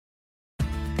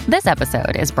This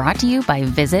episode is brought to you by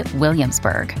Visit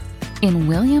Williamsburg. In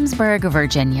Williamsburg,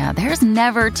 Virginia, there's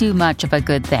never too much of a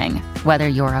good thing. Whether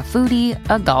you're a foodie,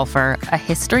 a golfer, a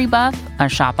history buff, a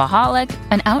shopaholic,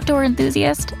 an outdoor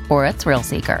enthusiast, or a thrill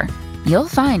seeker, you'll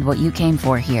find what you came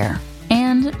for here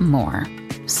and more.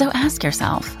 So ask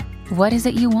yourself, what is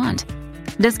it you want?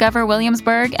 Discover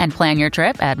Williamsburg and plan your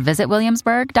trip at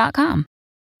visitwilliamsburg.com.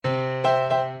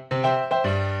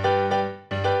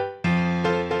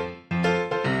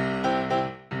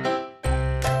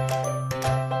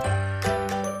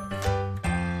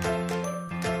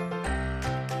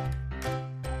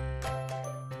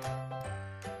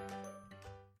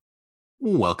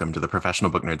 Welcome to the Professional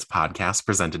Book Nerds podcast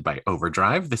presented by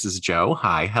Overdrive. This is Joe.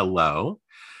 Hi, hello.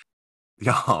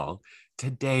 Y'all,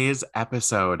 today's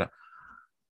episode,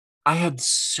 I had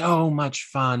so much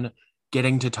fun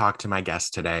getting to talk to my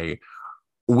guest today.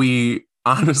 We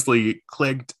honestly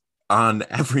clicked on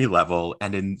every level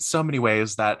and in so many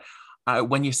ways that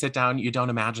when you sit down, you don't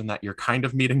imagine that you're kind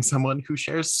of meeting someone who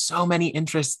shares so many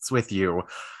interests with you.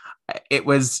 It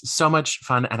was so much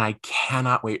fun, and I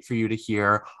cannot wait for you to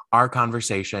hear our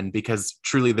conversation because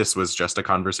truly this was just a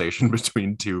conversation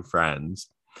between two friends.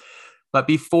 But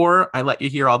before I let you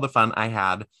hear all the fun I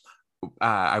had,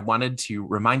 I wanted to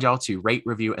remind y'all to rate,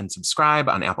 review, and subscribe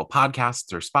on Apple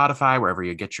Podcasts or Spotify, wherever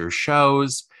you get your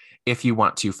shows. If you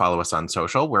want to follow us on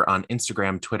social, we're on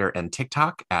Instagram, Twitter, and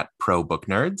TikTok at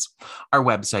ProBookNerds. Our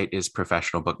website is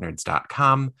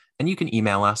professionalbooknerds.com, and you can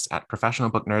email us at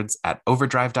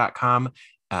professionalbooknerds@overdrive.com.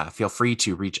 Feel free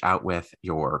to reach out with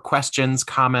your questions,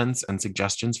 comments, and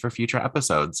suggestions for future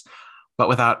episodes. But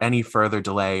without any further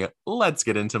delay, let's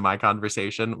get into my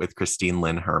conversation with Christine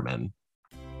Lynn Herman.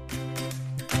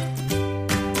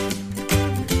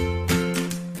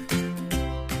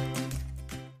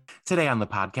 Today on the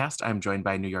podcast, I'm joined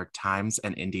by New York Times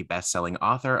and indie best-selling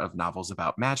author of novels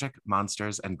about magic,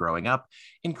 monsters, and growing up,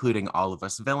 including All of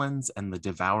Us Villains and The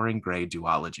Devouring Grey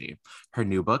duology. Her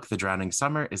new book, The Drowning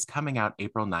Summer, is coming out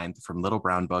April 9th from Little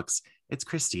Brown Books. It's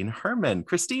Christine Herman.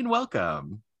 Christine,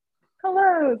 welcome.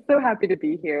 Hello, so happy to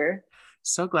be here.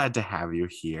 So glad to have you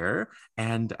here,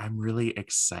 and I'm really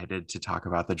excited to talk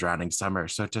about The Drowning Summer.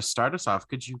 So to start us off,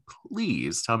 could you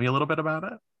please tell me a little bit about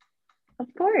it? Of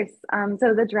course.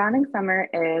 So The Drowning Summer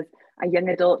is a young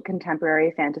adult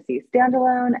contemporary fantasy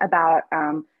standalone about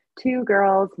two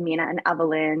girls, Mina and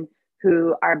Evelyn,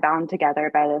 who are bound together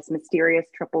by this mysterious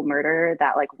triple murder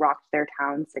that rocked their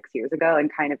town 6 years ago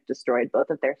and kind of destroyed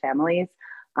both of their families.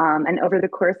 And over the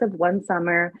course of one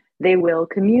summer, they will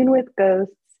commune with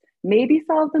ghosts, maybe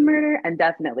solve the murder, and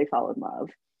definitely fall in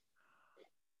love.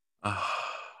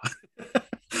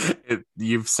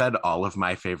 You've said all of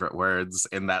my favorite words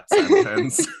in that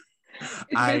sentence. It's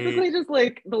basically just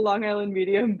like the Long Island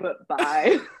Medium, but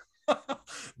bye.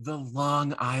 The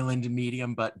Long Island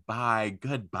Medium, but bye.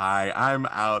 Goodbye. I'm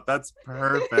out. That's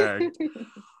perfect.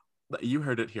 You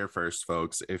heard it here first,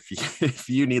 folks. If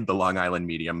you need the Long Island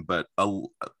Medium, but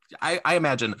I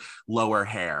imagine lower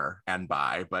hair and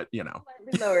bye, but you know.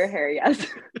 Lower hair, yes.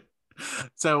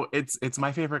 So it's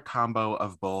my favorite combo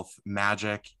of both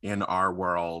magic in our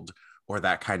world, or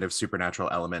that kind of supernatural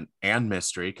element, and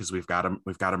mystery, because we've got a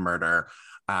murder,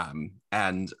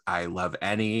 and I love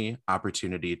any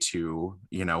opportunity to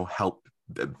help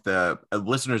the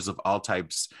listeners of all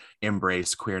types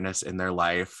embrace queerness in their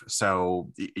life.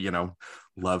 So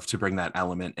love to bring that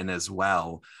element in as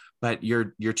well. But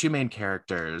your two main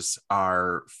characters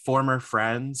are former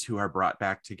friends who are brought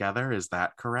back together. Is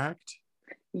that correct?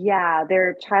 Yeah,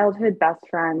 they're childhood best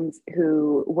friends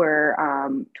who were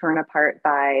torn apart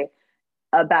by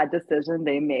a bad decision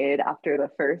they made after the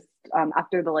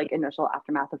initial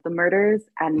aftermath of the murders.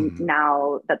 And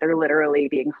now that they're literally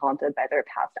being haunted by their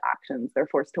past actions, they're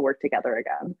forced to work together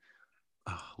again.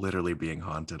 Oh, literally being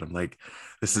haunted. I'm like,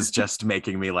 this is just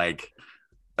making me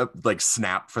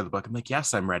snap for the book. I'm like,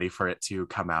 yes, I'm ready for it to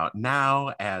come out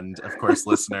now. And of course,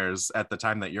 listeners, at the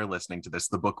time that you're listening to this,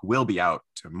 the book will be out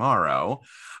tomorrow.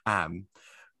 So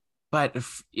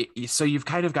you've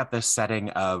kind of got this setting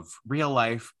of real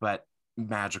life, but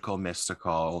magical,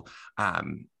 mystical.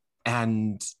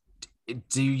 And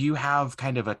do you have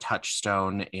kind of a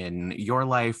touchstone in your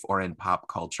life or in pop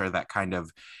culture that kind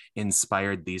of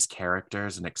inspired these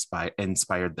characters and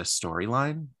inspired this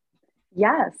storyline?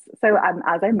 Yes. So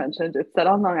as I mentioned, it's set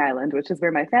on Long Island, which is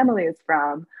where my family is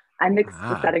from. I mixed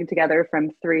the setting together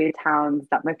from 3 towns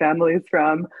that my family is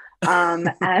from.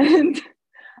 And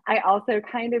I also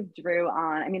kind of drew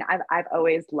on, I've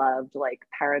always loved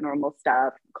paranormal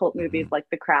stuff, cult movies like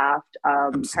The Craft,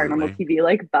 paranormal TV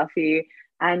like Buffy,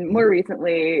 and more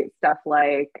recently stuff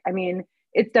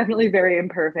it's definitely very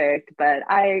imperfect, but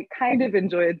I kind of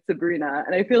enjoyed Sabrina,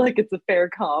 and I feel like it's a fair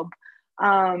comp.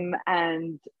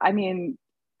 And I mean,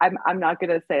 I'm not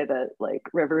gonna say that like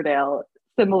Riverdale.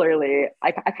 Similarly,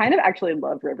 I kind of actually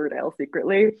love Riverdale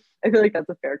secretly. I feel like that's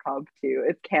a fair comp too.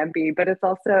 It's campy, but it's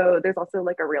also there's also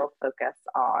like a real focus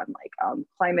on like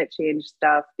climate change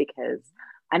stuff because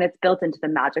and it's built into the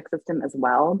magic system as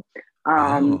well.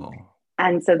 Um, Oh,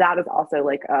 and so that is also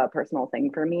like a personal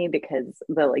thing for me because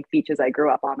the like beaches I grew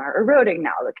up on are eroding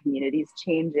now. The community's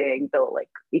changing, the like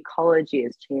ecology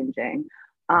is changing.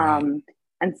 right. Um,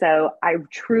 and so I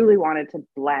truly wanted to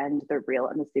blend the real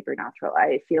and the supernatural.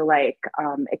 I feel like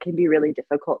it can be really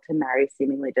difficult to marry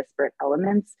seemingly disparate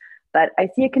elements, but I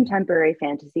see a contemporary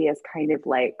fantasy as kind of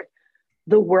like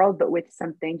the world, but with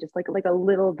something just like a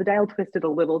little, the dial twisted a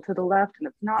little to the left, and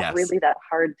it's not Yes, really that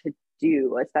hard to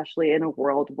do, especially in a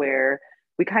world where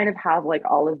we kind of have like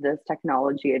all of this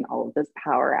technology and all of this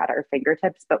power at our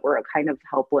fingertips, but we're kind of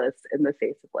helpless in the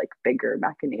face of like bigger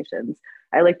machinations.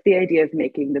 I like the idea of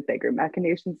making the bigger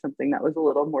machinations something that was a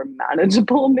little more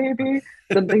manageable, maybe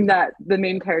something that the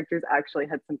main characters actually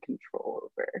had some control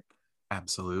over.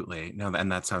 absolutely. No,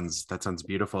 and that sounds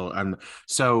beautiful.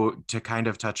 So to kind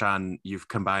of touch on, you've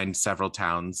combined several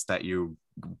towns that you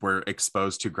were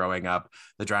exposed to growing up.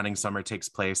 The Drowning Summer takes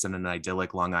place in an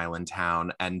idyllic Long Island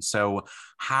town. And so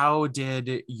how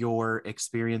did your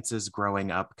experiences growing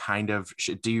up kind of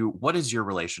what is your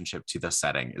relationship to the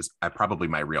setting is probably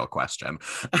my real question.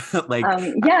 Like,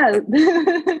 Yeah,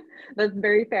 that's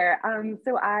very fair.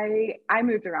 So I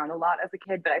moved around a lot as a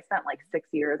kid, but I spent like 6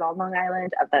 years on Long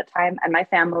Island at that time, and my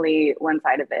family, one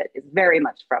side of it, is very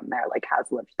much from there. Like, has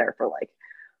lived there for like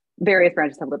various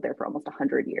branches have lived there for almost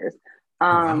 100 years.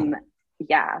 oh, Um, wow.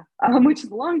 yeah, which is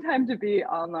a long time to be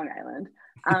on Long Island.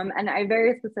 And I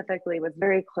very specifically was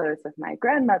very close with my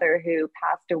grandmother who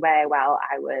passed away while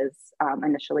I was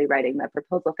initially writing the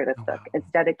proposal for this Oh, book. wow. It's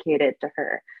dedicated to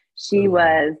her. She Oh,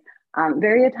 was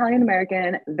very Italian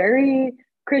American, very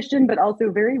Christian, but also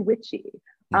very witchy.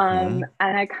 mm-hmm.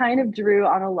 And I kind of drew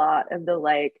on a lot of the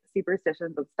like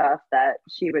superstitions and stuff that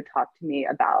she would talk to me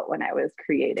about when I was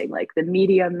creating like the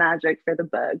medium magic for the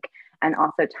book, and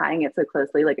also tying it so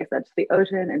closely, like I said, to the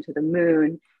ocean and to the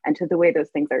moon and to the way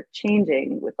those things are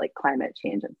changing with like climate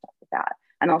change and stuff like that.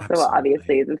 And also Absolutely.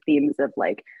 obviously the themes of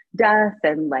like death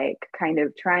and like kind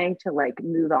of trying to like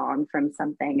move on from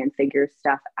something and figure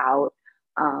stuff out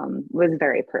was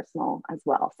very personal as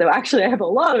well. So actually, I have a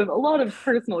lot of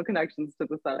personal connections to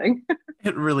the setting.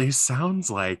 It really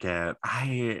sounds like it.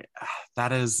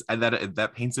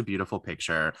 That paints a beautiful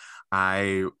picture.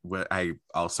 I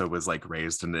also was like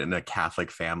raised in a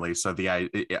Catholic family, so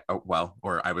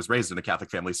or I was raised in a Catholic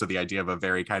family, so the idea of a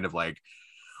very kind of like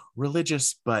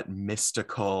religious but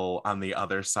mystical on the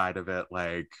other side of it,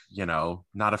 like,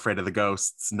 not afraid of the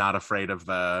ghosts, not afraid of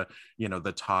the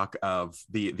talk of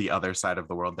the other side of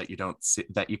the world that you don't see,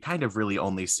 that you kind of really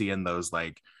only see in those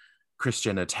like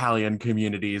Christian Italian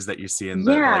communities that you see in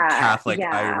the like Yeah, Catholic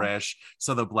yeah, Irish.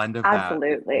 So the blend of that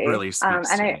absolutely. really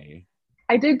speaks And to I me.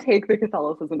 I did take the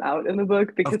Catholicism out in the book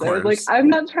Of because I was like, course. I'm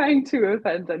not trying to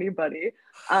offend anybody.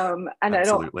 And I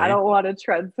Absolutely. don't want to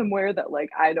tread somewhere that like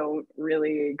I don't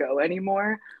really go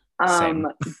anymore. Same.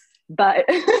 Um, but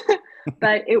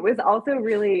but it was also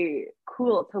really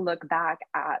cool to look back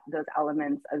at those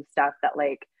elements of stuff that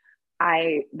like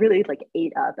I really like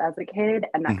ate up as a kid,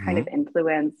 and that kind of Hmm.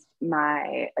 influenced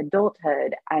my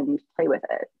adulthood and play with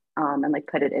it and like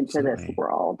put it into this Absolutely.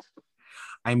 world.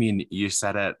 I mean, you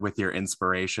said it with your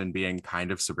inspiration being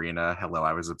kind of Sabrina. Hello,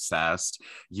 I was obsessed.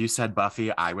 You said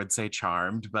Buffy. I would say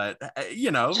Charmed, but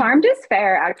Charmed is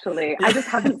fair, actually. I yeah. just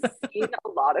haven't seen a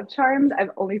lot of Charmed.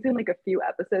 I've only seen like a few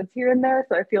episodes here and there,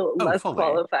 so I feel Oh, less fully.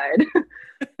 qualified.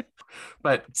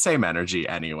 But same energy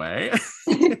anyway.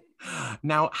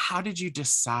 Now, how did you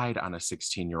decide on a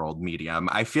 16-year-old medium?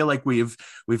 I feel like we've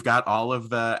got all of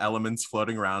the elements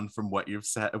floating around from what you've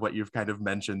said, what you've kind of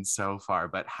mentioned so far,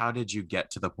 but how did you get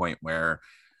to the point where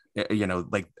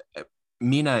like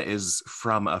Mina is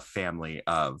from a family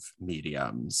of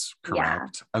mediums, Yeah,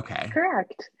 correct? Okay.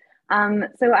 correct.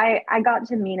 So I got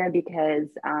to Mina because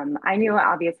I knew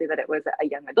obviously that it was a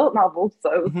young adult novel,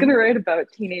 so I was going Hmm. to write about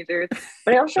teenagers,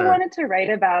 but I also Sure. wanted to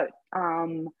write about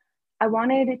I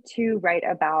wanted to write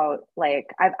about like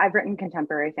I've written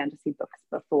contemporary fantasy books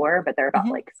before, but they're about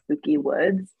Hmm. like spooky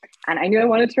woods, and I knew I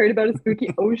wanted to write about a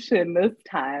spooky ocean this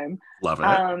time. Love it.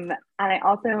 And I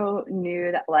also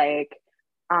knew that like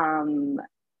um,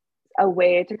 a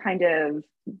way to kind of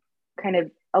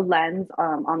a lens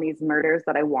on these murders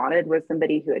that I wanted was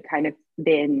somebody who had kind of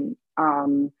been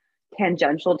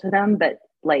tangential to them, but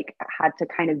like had to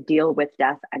kind of deal with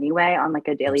death anyway on like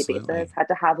a daily basis, Absolutely. had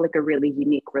to have like a really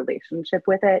unique relationship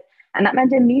with it. And that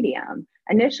meant a medium.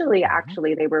 Initially, Mhm.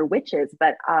 actually, they were witches,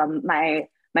 but my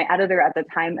editor at the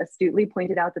time astutely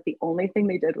pointed out that the only thing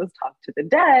they did was talk to the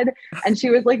dead. And she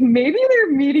was like, maybe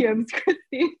they're mediums,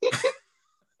 Christy.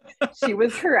 She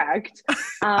was correct.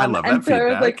 I love And that so I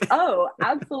was feedback. like, oh,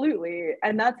 absolutely.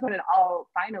 And that's when it all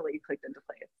finally clicked into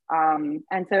place.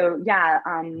 And so, yeah,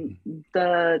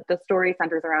 the story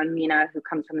centers around Mina, who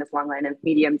comes from this long line of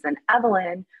mediums, and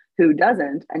Evelyn, who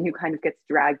doesn't, and who kind of gets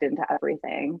dragged into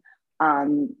everything,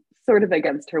 sort of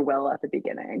against her will at the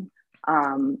beginning.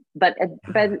 But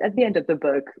at the end of the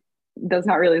book, that's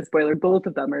not really a spoiler. Both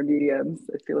of them are mediums.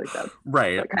 I feel like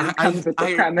Right. that kind of comes with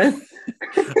the premise.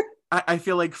 I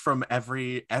feel like from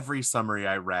every summary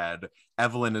I read,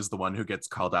 Evelyn is the one who gets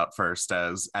called out first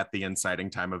as at the inciting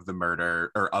time of the murder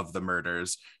or of the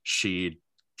murders, she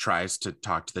tries to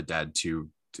talk to the dead to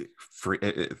free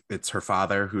it's her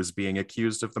father who's being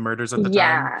accused of the murders at the time.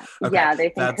 Yeah, Okay, yeah, they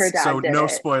think her that's so dad did no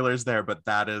it. spoilers there, but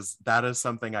that is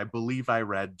something I believe I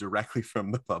read directly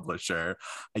from the publisher.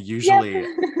 I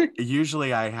Yep.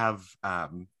 usually I have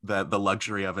the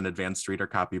luxury of an advanced reader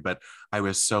copy, but I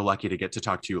was so lucky to get to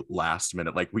talk to you last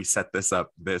minute. Like we set this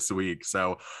up this week,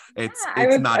 so it's Yeah,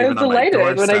 it's not I was even on my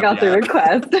delighted when I doorstep got the yet.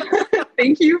 request.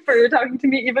 Thank you for talking to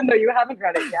me, even though you haven't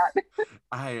read it yet.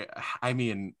 I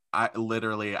mean,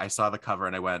 I saw the cover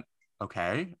and I went,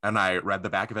 okay, and I read the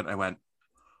back of it and I went,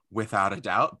 without a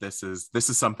doubt, this is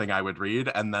something I would read.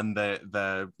 And then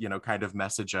the kind of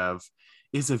message of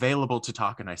is available to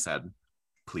talk, and I said,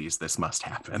 please, this must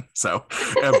happen. So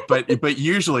but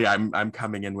usually I'm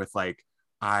coming in with like,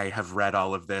 I have read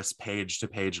all of this page to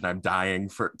page and I'm dying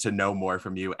to know more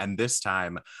from you. And this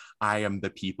time I am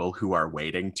the people who are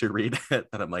waiting to read it.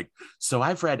 That I'm like, so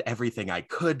I've read everything I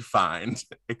could find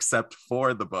except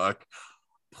for the book.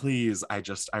 Please,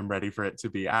 I'm ready for it to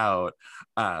be out.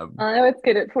 I know it's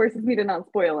good. It forces me to not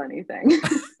spoil anything.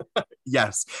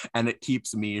 Yes, and it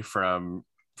keeps me from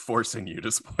forcing you to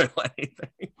spoil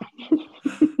anything.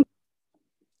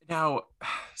 Now,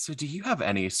 so do you have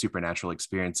any supernatural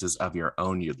experiences of your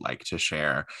own you'd like to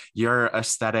share? Your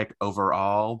aesthetic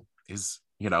overall is,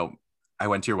 I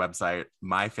went to your website,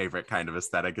 my favorite kind of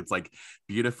aesthetic. It's like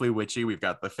beautifully witchy. We've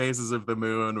got the phases of the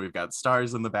moon, we've got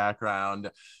stars in the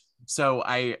background. So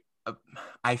I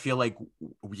feel like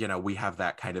we have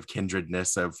that kind of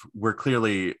kindredness of we're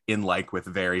clearly in like with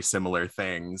very similar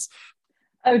things.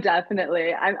 Oh,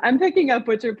 definitely. I'm picking up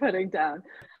what you're putting down.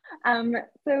 Um,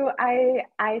 so I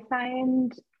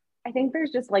think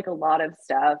there's just like a lot of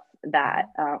stuff that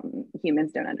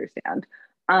humans don't understand.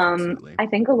 Absolutely. I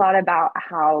think a lot about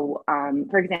how,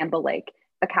 for example, like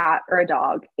a cat or a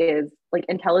dog is like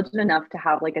intelligent enough to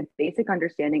have like a basic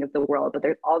understanding of the world, but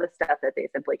there's all this stuff that they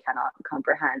simply cannot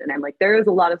comprehend. And I'm like, there is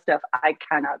a lot of stuff I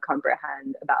cannot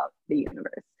comprehend about the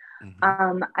universe.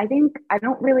 Mm-hmm. I think I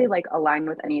don't really like align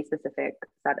with any specific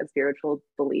set of spiritual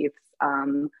beliefs.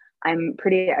 I'm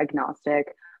pretty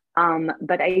agnostic,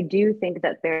 but I do think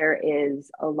that there is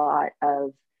a lot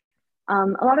of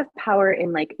power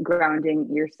in like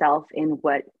grounding yourself in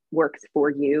what works for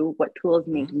you, what tools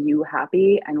make Mm-hmm. you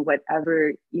happy, and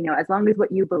whatever, as long as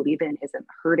what you believe in isn't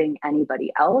hurting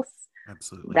anybody else,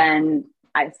 Absolutely. then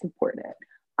I support it.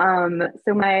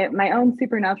 So my own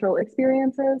supernatural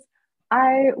experiences,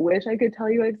 I wish I could tell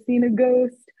you I've seen a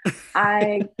ghost.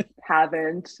 I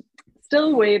haven't.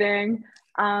 Still waiting.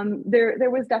 There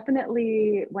was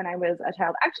definitely when I was a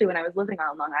child, actually when I was living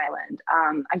on Long Island,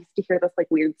 I used to hear this like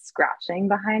weird scratching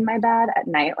behind my bed at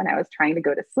night when I was trying to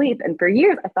go to sleep. And for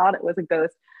years I thought it was a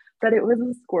ghost, but it was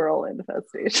a squirrel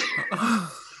infestation.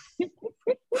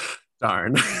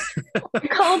 Darn. I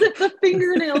called it the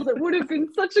fingernails. It would have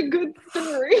been such a good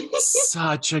story.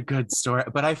 Such a good story.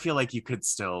 But I feel like you could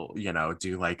still,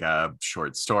 do like a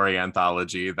short story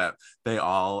anthology that they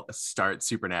all start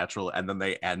supernatural and then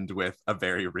they end with a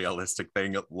very realistic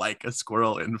thing like a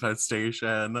squirrel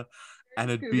infestation.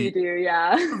 And it'd Scooby be Doo,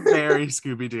 yeah. very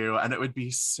Scooby-Doo. And it would be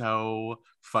so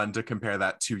fun to compare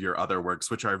that to your other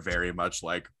works, which are very much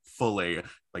like fully,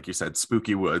 like you said,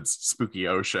 spooky woods, spooky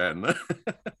ocean.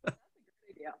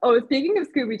 Oh, speaking of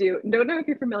Scooby Doo, don't know if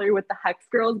you're familiar with the Hex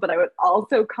Girls, but I would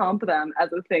also comp them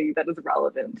as a thing that is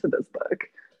relevant to this book.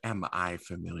 Am I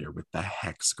familiar with the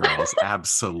Hex Girls?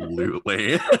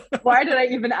 Absolutely. Why did I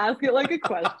even ask it like a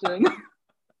question?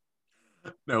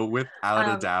 No,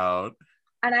 without a doubt.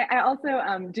 And I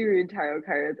also do read tarot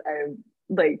cards. I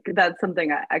like that's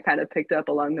something I kind of picked up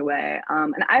along the way.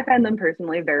 And I find them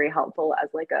personally very helpful as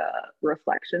like a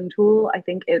reflection tool. I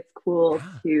think it's cool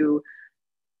Yeah. to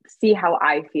see how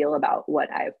I feel about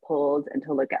what I've pulled and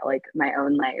to look at like my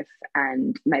own life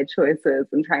and my choices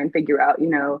and try and figure out,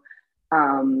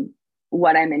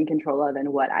 what I'm in control of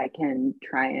and what I can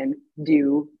try and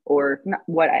do or not,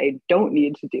 what I don't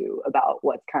need to do about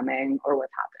what's coming or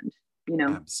what's happened,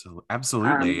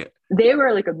 Absolutely. They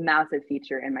were like a massive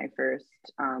feature in my first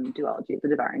duology of the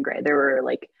Devouring Grey. There were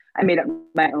like, I made up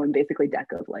my own basically deck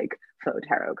of like faux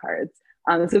tarot cards.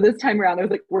 So this time around, I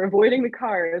was like, we're avoiding the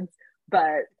cards,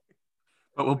 but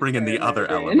we'll bring in the other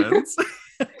elements.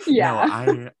 Yeah.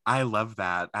 No, I love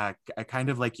that. I kind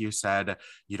of like you said,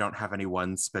 you don't have any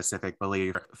one specific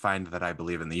belief. Find that I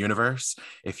believe in the universe.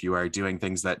 If you are doing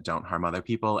things that don't harm other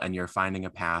people and you're finding a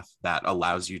path that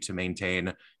allows you to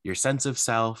maintain your sense of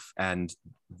self and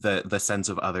the sense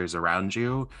of others around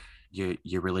you,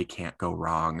 you really can't go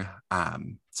wrong.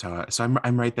 So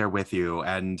I'm right there with you.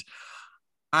 And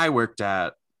I worked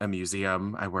at a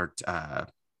museum. I worked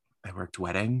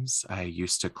weddings. I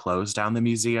used to close down the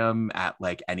museum at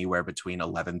like anywhere between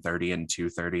 11:30 and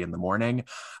 2:30 in the morning.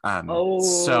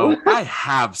 So I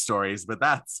have stories, but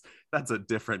that's a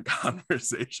different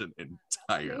conversation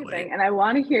entirely. Amazing. And I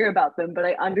want to hear about them, but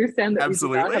I understand that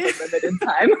Absolutely. We do not have a limited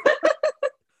time.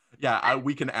 Yeah,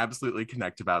 we can absolutely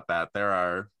connect about that. There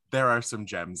are some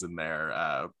gems in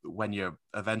there. When you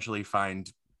eventually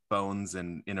find bones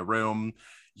in a room,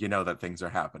 you know that things are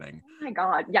happening. Oh my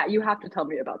God. Yeah, you have to tell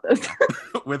me about this.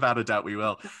 Without a doubt, we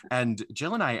will. And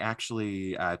Jill and I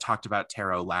actually talked about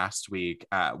tarot last week,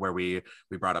 where we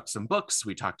brought up some books.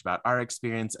 We talked about our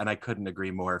experience, and I couldn't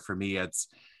agree more. For me, it's,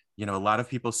 a lot of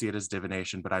people see it as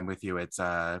divination, but I'm with you. It's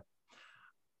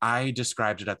I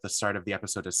described it at the start of the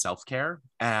episode as self-care,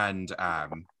 and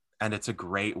it's a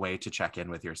great way to check in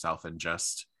with yourself and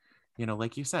just,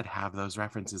 like you said, have those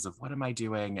references of what am I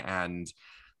doing and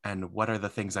what are the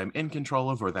things I'm in control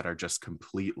of or that are just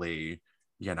completely,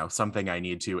 something I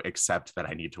need to accept that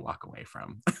I need to walk away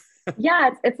from.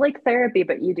 Yeah, it's like therapy,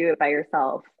 but you do it by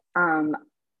yourself.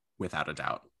 Without a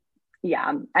doubt.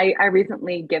 Yeah, I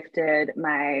recently gifted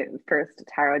my first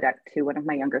tarot deck to one of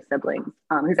my younger siblings,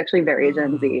 who's actually very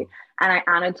Gen Z. And I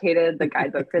annotated the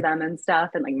guidebook for them and stuff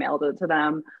and like mailed it to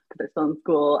them because they're still in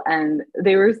school. And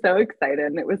they were so excited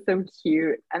and it was so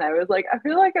cute. And I was like, I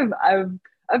feel like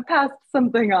I've passed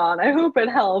something on. I hope it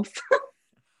helps.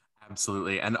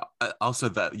 Absolutely. And also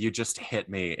that you just hit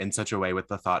me in such a way with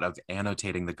the thought of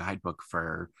annotating the guidebook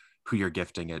for who you're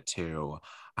gifting it to.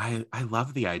 I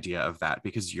love the idea of that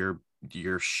because you're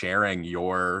sharing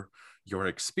your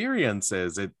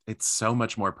experiences. It's so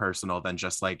much more personal than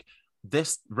just like,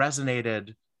 this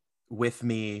resonated with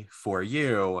me for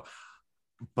you,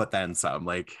 but then some.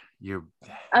 Like yeah,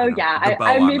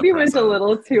 I maybe went a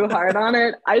little too hard on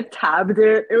it. I tabbed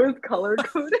it. It was color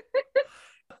coded.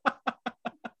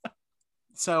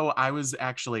 So I was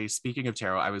actually, speaking of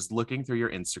tarot, I was looking through your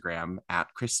Instagram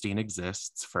at Christine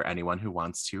Exists for anyone who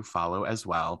wants to follow as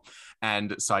well,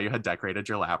 and saw you had decorated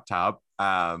your laptop.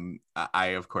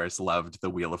 I, of course, loved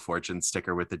the Wheel of Fortune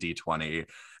sticker with the D20,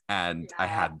 and yeah. I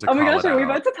had to call it out. Oh my gosh, are we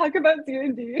about to talk about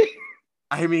D&D?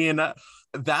 I mean,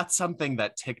 that's something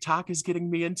that TikTok is getting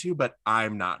me into, but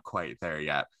I'm not quite there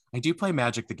yet. I do play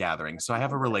Magic the Gathering, so I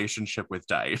have a relationship with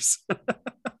dice.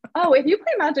 Oh, if you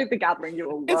play Magic the Gathering, you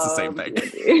will love It's the same thing.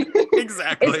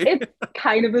 Exactly. It's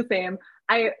kind of the same.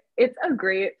 It's a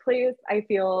great place. I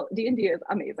feel D&D is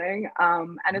amazing.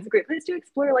 And it's a great place to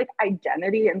explore like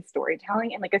identity and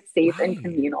storytelling in like a safe and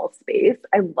communal space.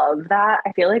 I love that.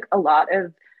 I feel like a lot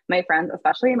of my friends,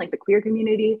 especially in like the queer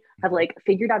community, have like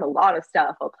figured out a lot of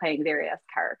stuff while playing various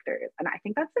characters. And I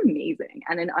think that's amazing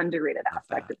and an underrated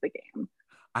aspect of the game.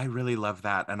 I really love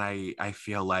that. And I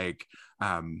feel like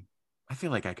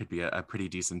I could be a pretty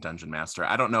decent dungeon master.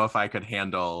 I don't know if I could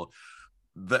handle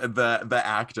the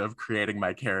act of creating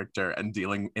my character and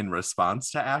dealing in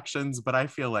response to actions, but I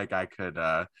feel like I could,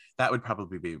 that would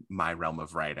probably be my realm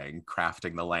of writing,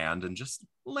 crafting the land and just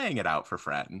laying it out for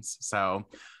friends. So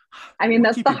I mean,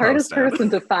 that's the hardest person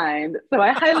to find. So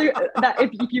I highly, that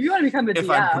if you want to become a if DM.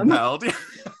 I'm compelled.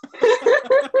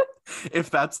 If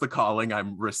that's the calling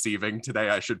I'm receiving today,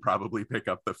 I should probably pick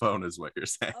up the phone is what you're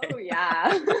saying. Oh,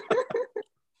 yeah.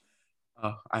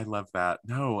 Oh, I love that.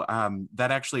 No,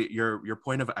 that actually, your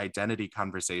point of identity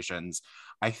conversations,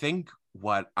 I think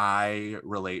what I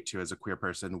relate to as a queer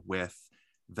person with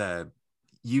the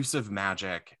use of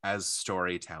magic as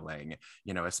storytelling,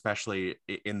 especially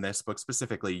in this book,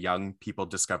 specifically young people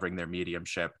discovering their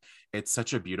mediumship, it's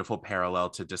such a beautiful parallel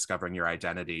to discovering your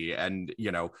identity and,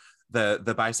 the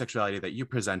bisexuality that you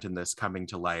present in this coming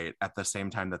to light at the same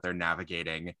time that they're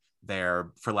navigating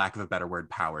their, for lack of a better word,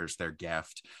 powers, their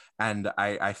gift. And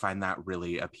I find that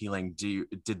really appealing.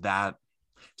 Did that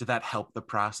did that help the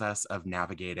process of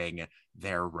navigating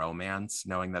their romance,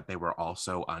 knowing that they were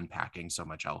also unpacking so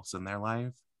much else in their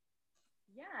life?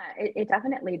 Yeah, it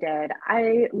definitely did.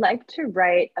 I like to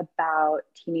write about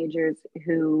teenagers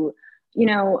who,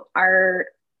 are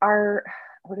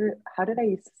how did I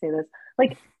used to say this?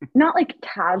 Like not like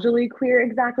casually queer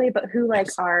exactly, but who like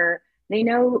Yes. are they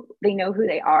know who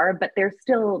they are, but they're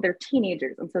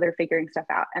teenagers, and so they're figuring stuff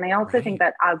out. And I also think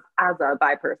Right. that as a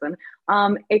bi person,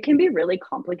 it can be really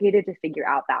complicated to figure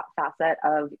out that facet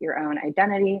of your own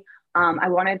identity. Mhm.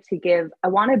 I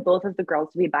wanted both of the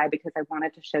girls to be bi because I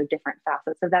wanted to show different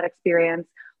facets of that experience.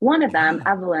 One of them,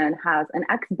 Yeah. Evelyn, has an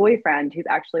ex-boyfriend who's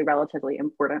actually relatively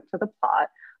important to the plot,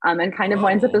 and kind of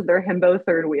winds up Whoa. as their himbo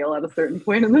third wheel at a certain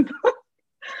point in the book.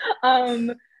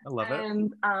 um, I love it.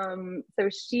 and so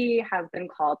she has been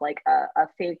called like a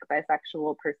fake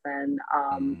bisexual person,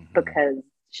 Hmm. because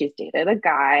she's dated a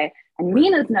guy, and Right.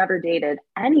 Mina's never dated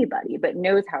anybody but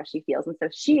knows how she feels. And so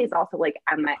she is also like,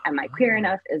 am I queer Oh,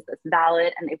 enough? Is this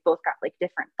valid? And they've both got like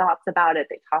different thoughts about it.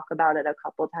 They talk about it a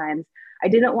couple times. I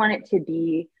didn't want it to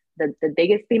be the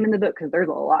biggest theme in the book because there's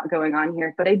a lot going on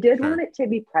here, but I did want sure. it to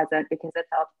be present because it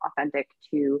felt authentic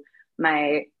to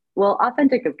my, well,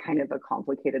 authentic is kind of a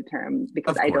complicated term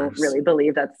because Of I don't course. really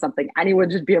believe that's something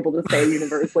anyone should be able to say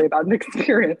universally about an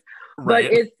experience. But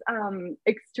Right. it's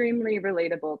extremely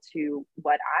relatable to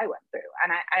what I went through.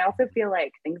 And I also feel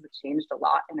like things have changed a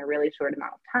lot in a really short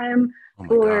amount of time Oh my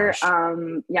for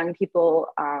gosh. young people,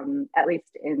 at least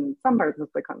in some parts of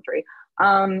the country.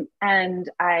 And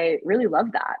I really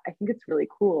love that. I think it's really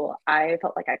cool. I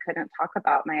felt like I couldn't talk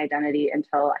about my identity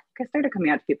until I think I started coming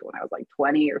out to people when I was like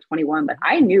 20 or 21, but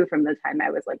I knew from the time I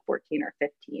was like 14 or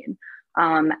 15.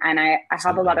 And I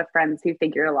have a lot Absolutely. of friends who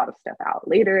figure a lot of stuff out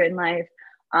later in life.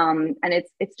 And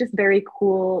it's just very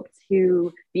cool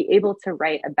to be able to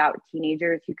write about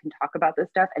teenagers who can talk about this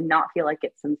stuff and not feel like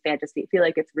it's some fantasy, feel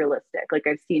like it's realistic. Like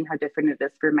I've seen how different it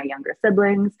is for my younger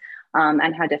siblings,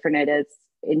 and how different it is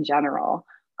in general.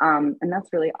 And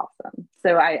that's really awesome.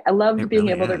 So I loved It being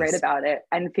really able to write is. about it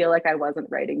and feel like I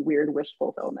wasn't writing weird wish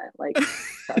fulfillment. Like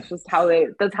that's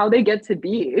how they get to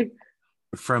be.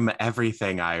 From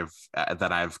everything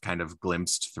that I've kind of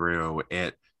glimpsed through,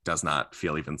 it does not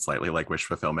feel even slightly like wish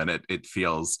fulfillment. It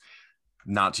feels,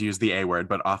 not to use the A word,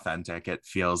 but authentic. It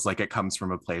feels like it comes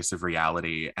from a place of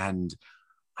reality. And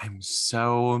I'm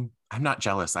not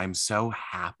jealous. I'm so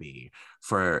happy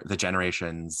for the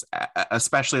generations,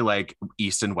 especially like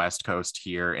East and West Coast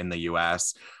here in the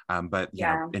US, but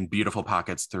Yeah. in beautiful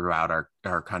pockets throughout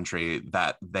our country,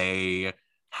 that they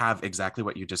have exactly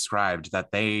what you described,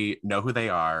 that they know who they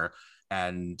are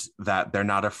and that they're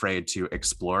not afraid to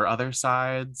explore other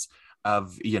sides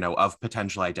of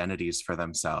potential identities for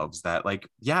themselves. That, like,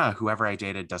 yeah, whoever I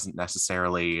dated doesn't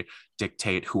necessarily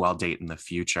dictate who I'll date in the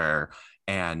future.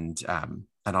 And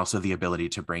also the ability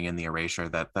to bring in the erasure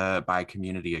that the bi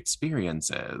community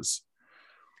experiences.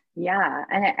 Yeah,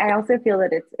 and I also feel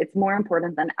that it's more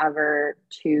important than ever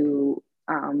to,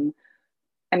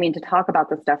 to talk about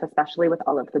this stuff, especially with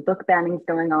all of the book bannings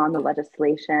going on, the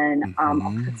legislation. All this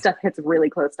Mm-hmm. stuff hits really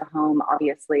close to home,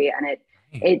 obviously, and Right.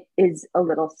 it is a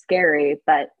little scary,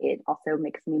 but it also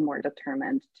makes me more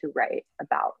determined to write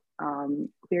about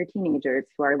queer teenagers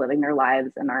who are living their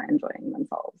lives and are enjoying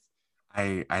themselves.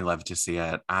 I love to see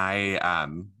it.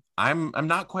 I'm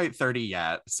not quite 30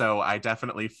 yet, so I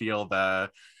definitely feel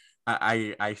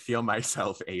I feel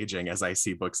myself aging as I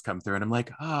see books come through, and I'm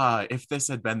like, if this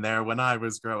had been there when I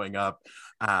was growing up.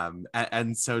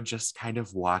 And so just kind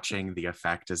of watching the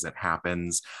effect as it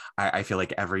happens, I feel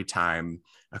like every time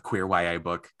a queer YA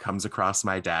book comes across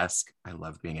my desk, I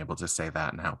love being able to say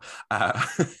that now. Uh,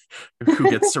 who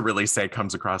gets to really say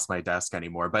comes across my desk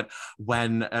anymore? But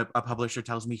when a publisher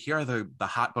tells me, here are the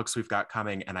hot books we've got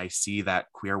coming, and I see that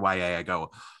queer YA, I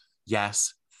go,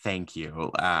 yes, thank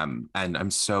you. And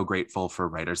I'm so grateful for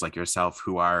writers like yourself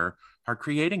who are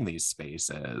creating these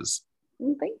spaces.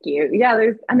 Thank you. Yeah,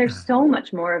 there's so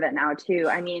much more of it now too.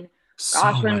 I mean, gosh,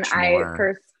 So much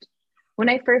more. when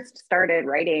I first started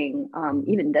writing,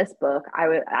 even this book, I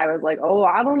was like, oh,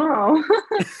 I don't know.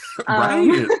 um,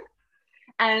 Right.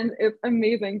 and it's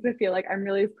amazing to feel like I'm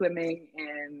really swimming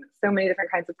in so many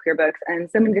different kinds of queer books and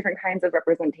so many different kinds of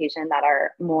representation that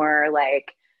are more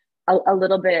like a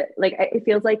little bit like, it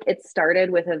feels like it started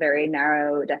with a very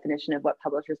narrow definition of what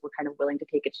publishers were kind of willing to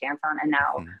take a chance on, and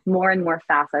now Mhm. more and more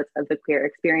facets of the queer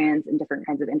experience and different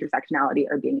kinds of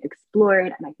intersectionality are being explored,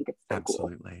 and I think it's so cool.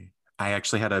 Absolutely. I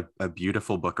actually had a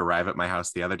beautiful book arrive at my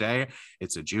house the other day.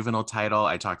 It's a juvenile title.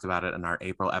 I talked about it in our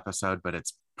April episode, but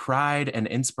it's Pride: An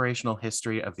Inspirational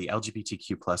History of the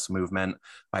LGBTQ plus movement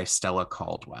by Stella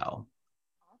Caldwell.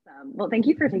 Well, thank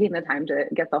you for taking the time to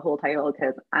get the whole title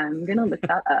because I'm gonna look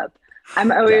that up.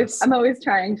 Yes. I'm always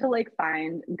trying to like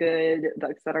find good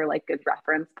books that are like good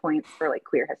reference points for like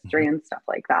queer history Mhm. and stuff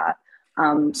like that.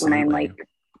 When I'm Absolutely. like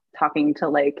talking to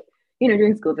like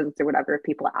doing school visits or whatever, if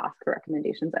people ask for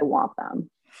recommendations, I want them.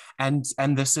 And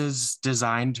this is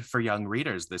designed for young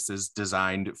readers. This is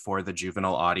designed for the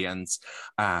juvenile audience.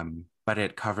 But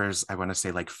it covers, I want to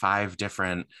say, like 5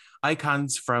 different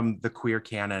icons from the queer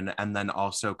canon, and then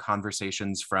also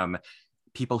conversations from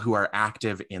people who are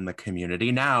active in the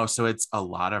community now. So it's a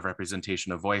lot of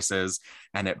representation of voices,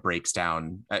 and it breaks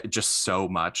down just so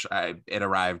much. It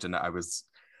arrived, and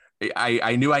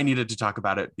I knew I needed to talk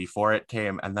about it before it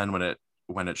came, and then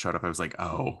when it showed up, I was like,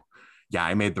 oh, yeah,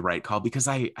 I made the right call because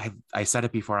I said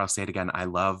it before. I'll say it again. I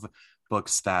love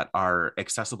books that are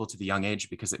accessible to the young age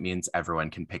because it means everyone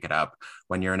can pick it up.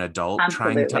 When you're an adult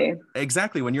trying to Absolutely.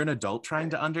 exactly when you're an adult trying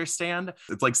to understand,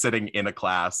 it's like sitting in a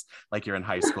class like you're in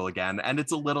high school again, and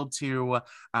it's a little too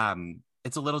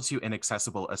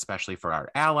inaccessible, especially for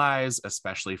our allies,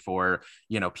 especially for,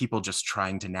 people just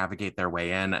trying to navigate their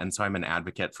way in. And so I'm an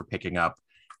advocate for picking up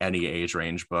any age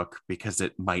range book because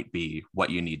it might be what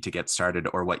you need to get started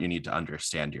or what you need to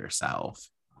understand yourself.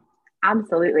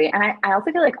 Absolutely. And I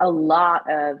also feel like a lot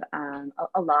of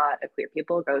queer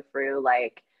people go through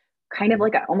like kind of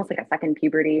like almost like a second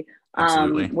puberty,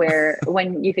 Absolutely. where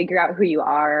when you figure out who you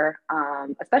are,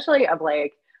 especially of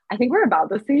like, I think we're about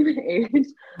the same age,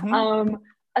 Mhm. um,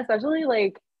 especially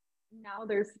like now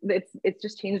it's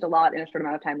just changed a lot in a short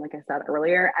amount of time, like I said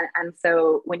earlier. And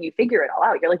so when you figure it all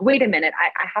out, you're like, wait a minute,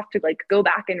 I have to like go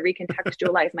back and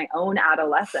recontextualize my own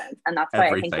adolescence. And that's why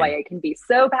I think why Everything. it can be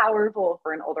so powerful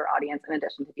for an older audience in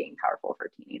addition to being powerful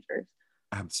for teenagers.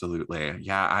 Absolutely.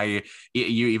 Yeah,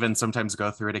 you even sometimes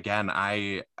go through it again.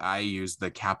 I use the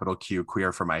capital Q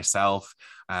queer for myself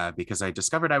because I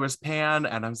discovered I was pan,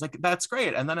 and I was like, that's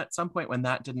great. And then at some point when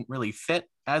that didn't really fit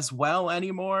as well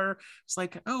anymore, it's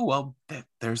like, oh well,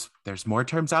 there's more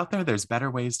terms out there. There's better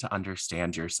ways to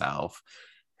understand yourself.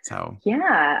 So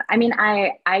Yeah, I mean,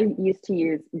 I used to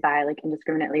use bi like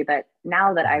indiscriminately, but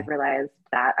now that I've mhm, realized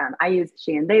that I use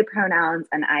she and they pronouns,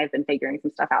 and I've been figuring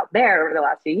some stuff out there over the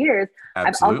last few years, I've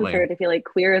also absolutely. started to feel like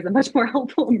queer is a much more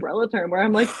helpful umbrella term. Where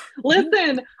I'm like, Mhm,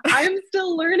 listen, I'm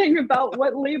still learning about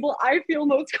what label I feel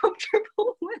most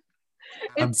comfortable with.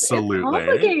 It's absolutely.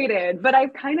 complicated, but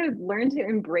I've kind of learned to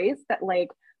embrace that, like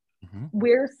Mhm.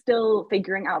 we're still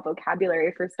figuring out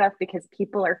vocabulary for stuff because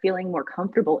people are feeling more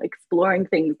comfortable exploring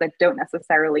things that don't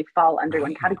necessarily fall under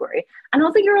one Right. category. And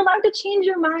also, you're allowed to change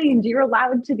your mind. You're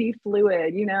allowed to be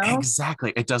fluid, you know?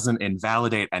 Exactly. It doesn't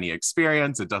invalidate any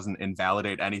experience. It doesn't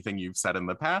invalidate anything you've said in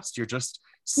the past.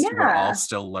 We're all Yeah,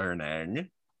 still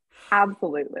learning.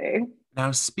 absolutely.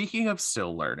 Now, speaking of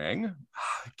still learning,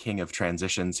 king of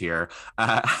transitions here,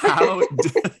 how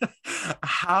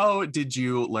did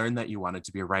you learn that you wanted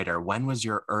to be a writer? When was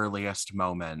your earliest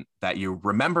moment that you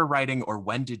remember writing, or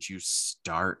when did you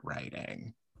start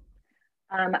writing?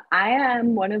 I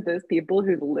am one of those people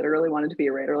who's literally wanted to be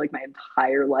a writer like my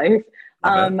entire life.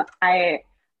 Love it. Um, I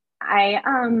I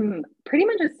pretty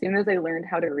much as soon as I learned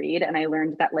how to read and I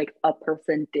learned that like a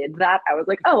person did that, I was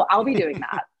like, oh, I'll be doing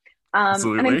that. And I'm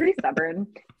Absolutely. pretty stubborn.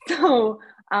 So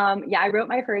yeah, I wrote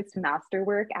my first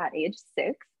masterwork at age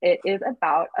 6. It is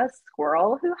about a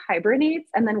squirrel who hibernates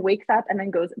and then wakes up and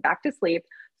then goes back to sleep.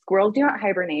 Squirrels do not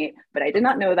hibernate, but I did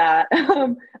not know that.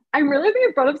 I'm really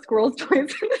being brought up squirrels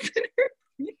twice in this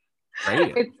interview.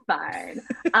 Great. It's fine.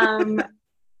 Um,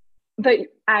 but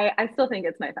I still think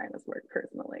it's my finest work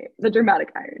personally. The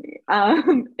dramatic irony.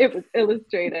 It was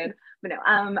illustrated, but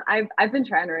no. I've been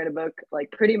trying to write a book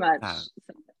like pretty much Uh,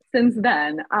 since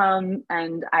then.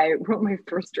 And I wrote my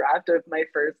first draft of my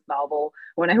first novel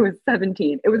when I was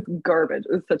 17. It was garbage.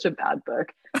 It was such a bad book.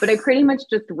 But I pretty much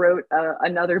just wrote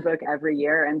another book every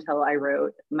year until I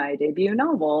wrote my debut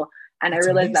novel. And I that's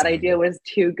realized that idea amazing. was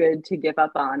too good to give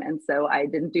up on. And so I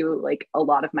didn't do like a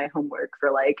lot of my homework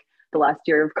for like the last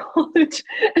year of college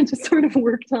and just sort of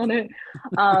worked on it.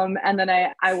 And then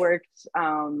I worked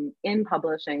in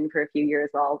publishing for a few years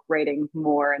while writing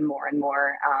more and more and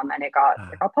more. And Uh,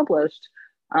 it got published.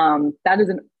 That is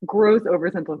a gross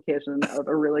oversimplification of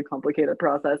a really complicated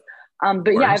process. of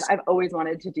But yeah, course. I've always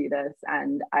wanted to do this.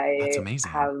 And That's I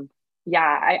amazing. have,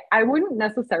 yeah, I wouldn't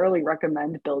necessarily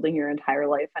recommend building your entire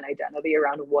life and identity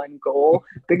around one goal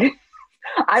because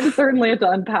I've certainly had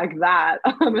to unpack that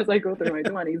as I go through my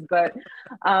 20s, but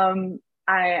I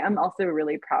am also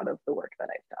really proud of the work that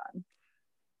I've done.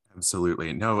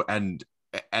 Absolutely. No, and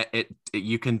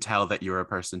you can tell that you're a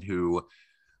person who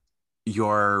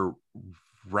you're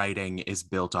writing is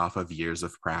built off of years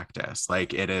of practice.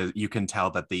 Like it is, you can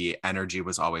tell that the energy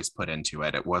was always put into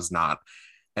it. It was not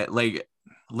like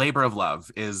labor of love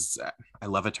is, I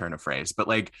love a turn of phrase, but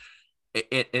like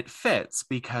it fits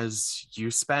because you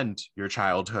spent your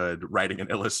childhood writing and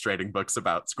illustrating books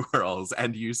about squirrels,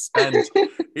 and you spent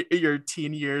your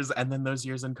teen years and then those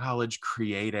years in college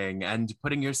creating and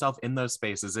putting yourself in those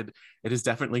spaces. It is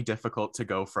definitely difficult to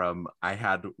go from I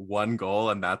had one goal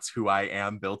and that's who I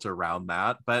am, built around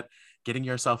that, but getting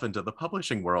yourself into the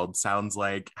publishing world sounds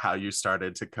like how you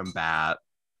started to combat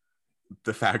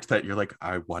the fact that you're like,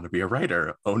 I want to be a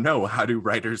writer. Oh no, how do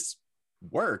writers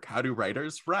work? How do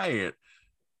writers write?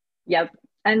 Yep.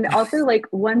 And also, like,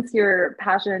 once your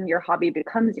passion, your hobby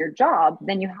becomes your job,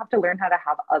 then you have to learn how to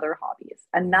have other hobbies.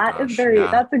 And that is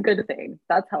that's a good thing.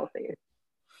 That's healthy.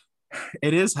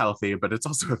 It is healthy, but it's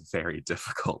also a very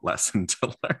difficult lesson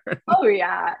to learn. Oh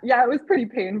yeah. Yeah, it was pretty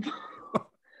painful.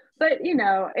 But you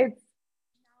know, it's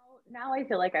now I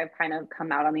feel like I've kind of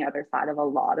come out on the other side of a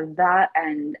lot of that.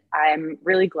 And I'm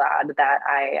really glad that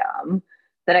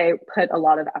I put a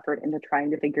lot of effort into trying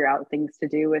to figure out things to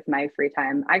do with my free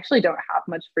time. I actually don't have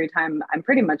much free time. I'm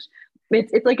pretty much,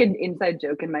 it's like an inside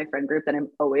joke in my friend group that I'm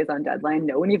always on deadline.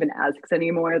 No one even asks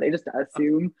anymore. They just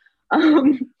assume.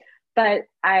 But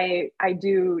I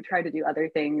do try to do other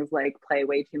things like play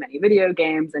way too many video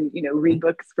games and, you know, read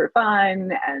books for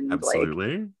fun and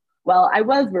absolutely. Like, well, I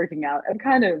was working out. I've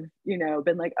kind of, you know,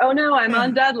 been like, oh no, I'm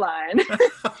on deadline.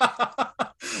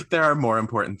 There are more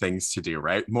important things to do,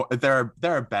 right? There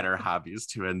are better hobbies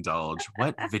to indulge.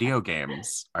 What video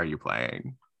games are you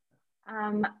playing?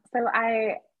 So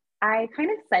I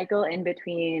kind of cycle in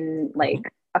between like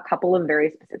a couple of very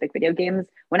specific video games.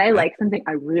 When I like something,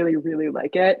 I really, really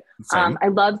like it. I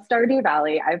love Stardew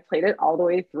Valley. I've played it all the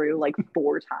way through like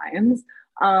 4 times.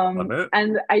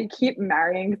 And I keep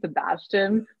marrying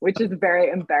Sebastian, which is very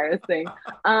embarrassing.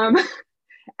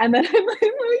 And then I'm like,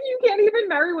 well, you can't even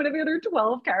marry one of the other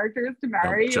 12 characters to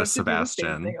marry. No, just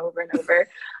Sebastian. Thing over and over.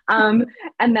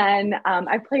 And then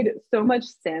I played so much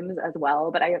Sims as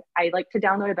well, but I like to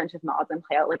download a bunch of mods and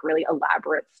play out like really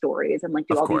elaborate stories and like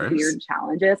do all these weird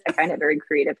challenges. I find it very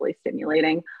creatively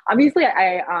stimulating. Obviously,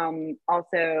 I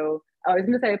was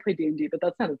going to say I play D&D, but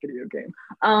that's not a video game.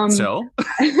 So.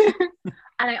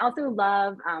 And I also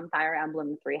love Fire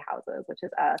Emblem Three Houses, which is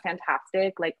a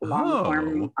fantastic, like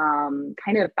long-form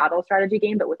kind of battle strategy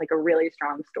game, but with like a really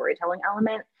strong storytelling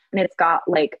element. And it's got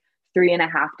like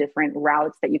 3.5 different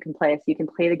routes that you can play. So you can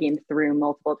play the game through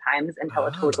multiple times and tell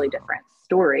a totally different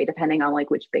story, depending on like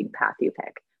which big path you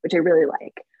pick, which I really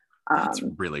like. That's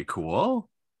really cool.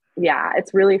 Yeah,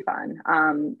 it's really fun.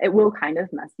 It will kind of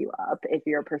mess you up if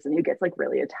you're a person who gets like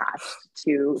really attached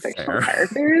to fictional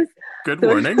characters. Good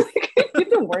warning. I need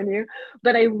to warn you,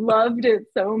 but I loved it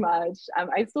so much.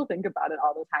 I still think about it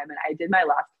all the time, and I did my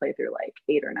last playthrough like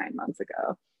 8 or 9 months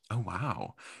ago. Oh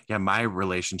wow, yeah. My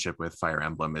relationship with Fire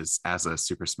Emblem is as a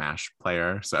Super Smash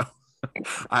player, so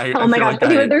oh my gosh,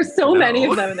 like there's so many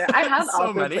of them in there. I have so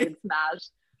also played Smash.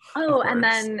 Oh, and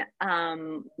then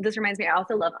this reminds me, I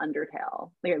also love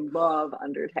Undertale. Like I love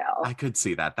Undertale. I could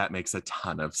see that. That makes a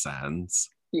ton of sense.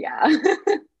 Yeah.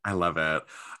 I love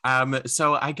it.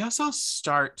 So I guess I'll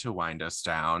start to wind us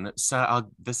down. So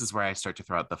this is where I start to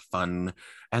throw out the fun,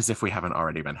 as if we haven't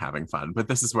already been having fun, but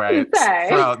this is where I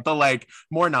throw out the like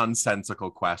more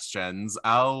nonsensical questions.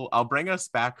 I'll bring us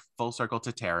back full circle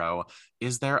to tarot.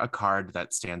 Is there a card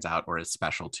that stands out or is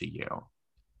special to you?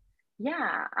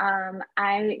 Yeah,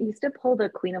 I used to pull the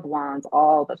Queen of Wands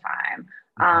all the time.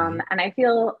 And I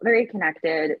feel very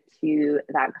connected to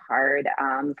that card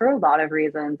for a lot of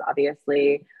reasons,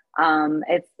 obviously.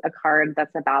 It's a card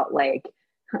that's about like,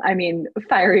 I mean,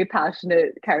 fiery,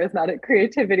 passionate, charismatic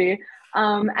creativity.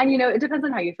 And, you know, it depends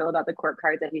on how you feel about the court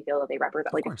cards, if you feel that they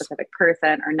represent like a specific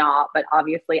person or not. But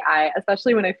obviously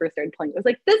especially when I first started playing, it was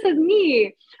like, this is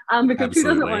me, because who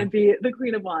doesn't want to be the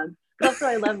Queen of Wands? But also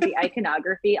I love the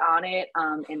iconography on it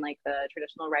in like the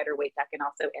traditional Rider-Waite deck, and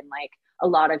also in like a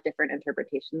lot of different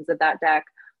interpretations of that deck.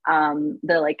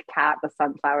 The like cat, the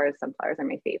sunflowers are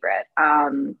my favorite.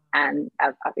 And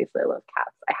obviously I love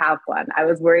cats. I have one. I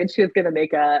was worried she was going to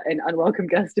make an unwelcome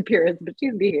guest appearance, but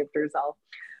she's behaved herself.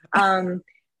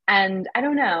 And I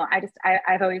don't know,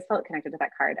 I've always felt connected to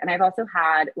that card. And I've also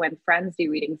had, when friends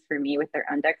do readings for me with their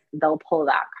own decks, they'll pull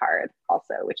that card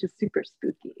also, which is super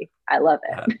spooky. I love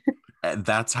it.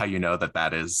 That's how you know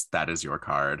that is your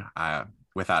card.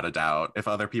 Without a doubt. If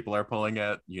other people are pulling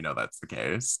it, you know that's the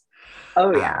case.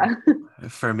 Oh yeah.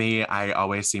 For me, I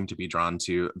always seem to be drawn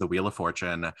to the Wheel of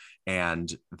Fortune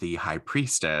and the High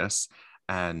Priestess.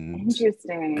 And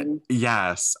Interesting.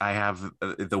 yes, I have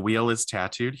the wheel is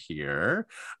tattooed here.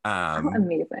 Oh,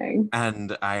 amazing.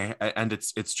 And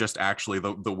it's just actually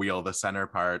the wheel, the center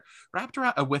part, wrapped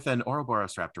around with an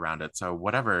Ouroboros wrapped around it. So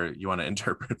whatever you want to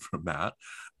interpret from that.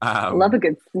 Love a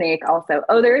good snake also.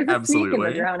 Oh, there is a snake in the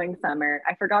Absolutely. Drowning Summer.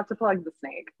 I forgot to plug the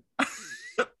snake.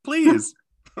 Please,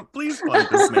 please plug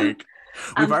the snake.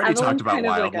 We've already talked Evelyn's about kind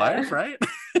of like wildlife, right?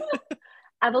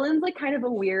 Evelyn's like kind of a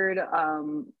weird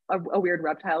a weird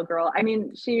reptile girl. I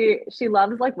mean, she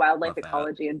loves like wildlife Love that.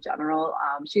 ecology in general.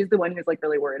 She's the one who's like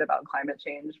really worried about climate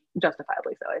change,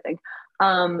 justifiably so, I think.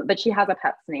 But she has a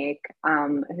pet snake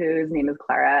whose name is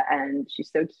Clara, and she's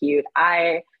so cute.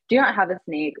 I do not have a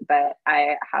snake, but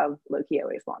I have low-key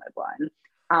always wanted one.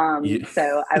 Yeah.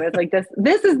 So I was like,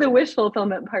 this is the wish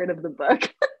fulfillment part of the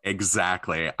book.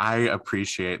 Exactly. I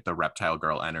appreciate the reptile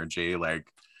girl energy. Like,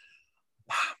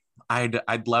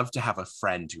 I'd love to have a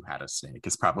friend who had a snake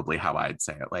is probably how I'd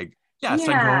say it. Like, yes, I'd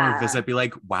go over Yeah. visit, be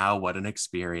like, wow, what an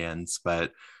experience.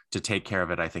 But to take care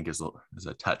of it, I think is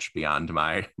a touch beyond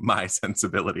my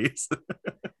sensibilities.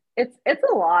 It's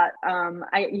a lot.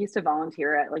 I used to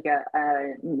volunteer at like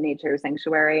a nature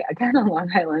sanctuary again on Long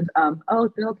Island. Oh,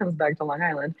 it all comes back to Long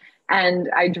Island, and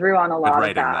I drew on a Good lot of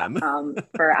writing that then.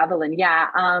 for Evelyn. Yeah,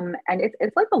 and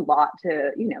it's like a lot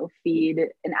to feed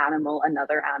an animal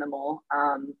another animal.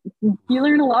 You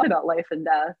learn a lot about life and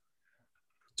death.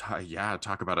 Yeah,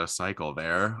 talk about a cycle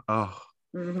there. Oh,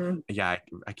 Hmm. yeah,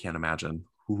 I can't imagine.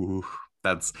 Ooh,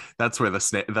 that's where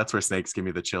that's where snakes give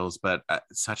me the chills. But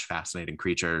such fascinating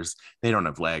creatures. They don't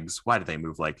have legs. Why do they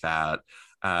move like that?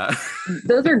 Uh,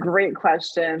 Those are great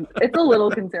questions. It's a little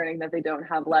concerning that they don't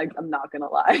have legs. I'm not gonna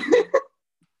lie.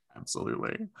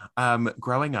 Absolutely.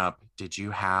 Growing up, did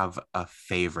you have a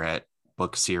favorite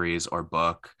book series or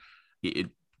book, I-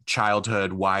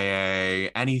 childhood, YA,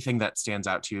 anything that stands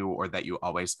out to you or that you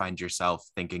always find yourself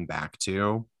thinking back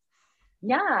to?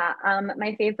 Yeah,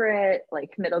 my favorite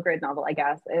like middle grade novel, I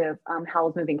guess, is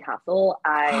Howl's Moving Castle.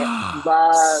 I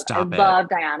Stop it. love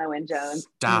Diana Wynne Jones.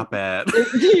 Stop it.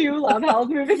 Do you love Howl's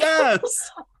Moving Castle?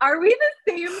 Yes. Are we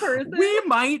the same person? We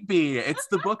might be. It's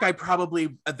the book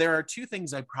there are two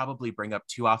things I probably bring up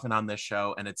too often on this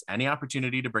show, and it's any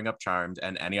opportunity to bring up Charmed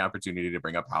and any opportunity to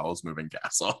bring up Howl's Moving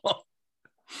Castle.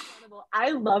 Incredible.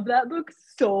 I love that book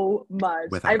so much.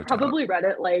 Without I a doubt. probably read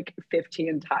it like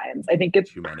 15 times. I think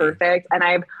it's Too many. perfect. And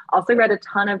I've also read a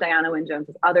ton of Diana Wynne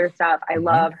Jones's other stuff. I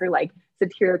love her like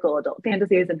satirical adult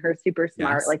fantasies and her super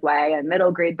smart Yes. like YA and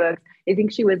middle grade books. I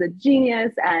think she was a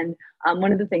genius. And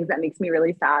one of the things that makes me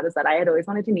really sad is that I had always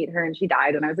wanted to meet her and she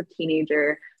died when I was a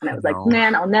teenager. And I was like, No.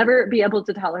 man, I'll never be able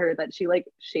to tell her that she like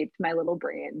shaped my little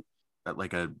brain.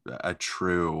 Like a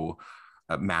true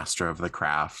master of the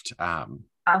craft. I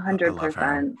love her.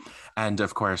 100%. And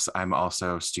of course, I'm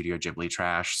also Studio Ghibli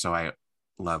trash, so I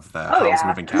love the Oh, Howl's yeah.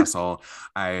 Moving Castle.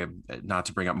 I not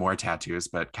to bring up more tattoos,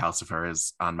 but Calcifer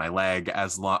is on my leg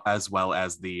as well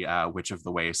as the Witch of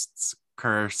the Wastes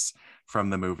curse from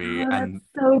the movie, Oh, that's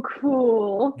so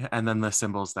cool. and then the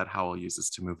symbols that Howl uses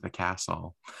to move the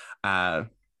castle.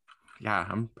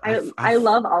 Yeah, I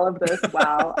love all of this.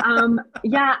 Wow.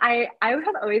 Yeah, I have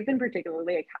always been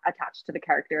particularly attached to the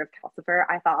character of Calcifer.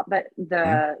 I thought that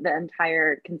the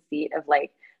entire conceit of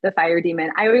like the fire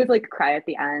demon, I always like cry at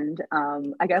the end.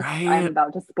 I guess Right. I'm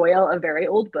about to spoil a very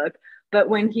old book, but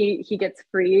when he gets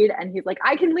freed and he's like,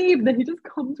 I can leave, then he just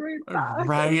comes right back.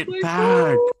 Right like,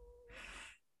 back. oh,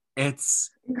 It's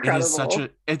incredible.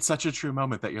 it's such a true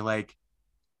moment that you're like,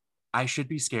 I should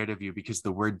be scared of you because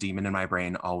the word demon in my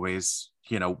brain always,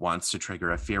 wants to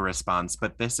trigger a fear response.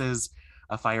 But this is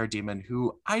a fire demon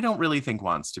who I don't really think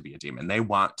wants to be a demon. They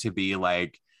want to be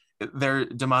like, they're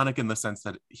demonic in the sense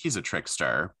that he's a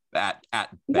trickster at Yeah.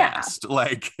 best.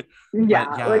 Like, Yeah.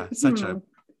 but yeah, Like, such a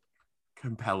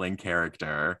compelling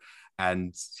character.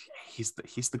 And he's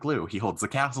the glue. He holds the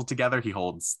castle together. He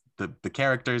holds the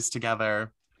characters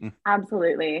together.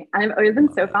 Absolutely. And I've always been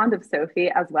Love so it. fond of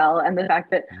Sophie as well. And the fact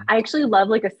that I actually love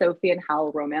like a Sophie and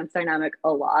Howl romance dynamic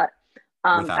a lot.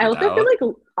 Without I a also feel doubt.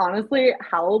 like honestly,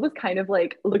 Howl was kind of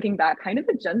like looking back, kind of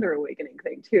a gender awakening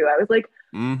thing too. I was like,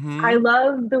 I Mm-hmm.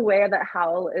 love the way that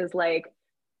Howl is like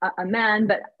a man,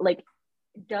 but like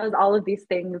does all of these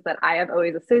things that I have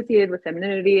always associated with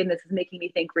femininity. And this is making me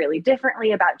think really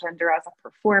differently about gender as a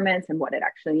performance and what it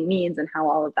actually means and how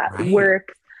all of that Right.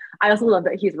 works. I also love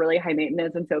that he's really high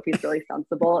maintenance and Sophie's really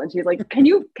sensible. And she's like, can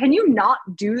you not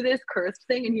do this cursed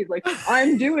thing? And he's like,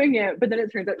 I'm doing it. But then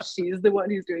it turns out she's the one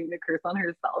who's doing the curse on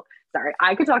herself. Sorry,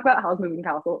 I could talk about Howl's Moving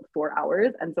Castle for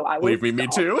hours. And so I will Believe me, me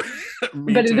stop. too.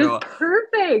 Me But it is too.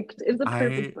 perfect. It's a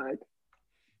perfect book.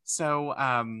 So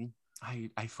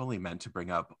I fully meant to bring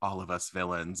up All of Us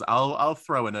villains. I'll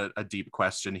throw in a deep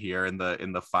question here in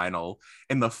the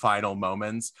final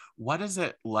moments. What is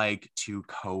it like to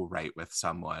co-write with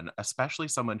someone, especially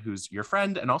someone who's your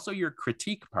friend and also your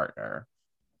critique partner?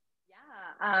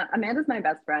 Yeah, Amanda's my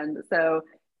best friend, so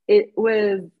it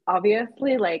was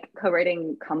obviously like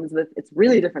co-writing comes with, it's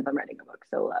really different than writing a book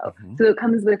solo. Mm-hmm. So it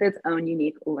comes with its own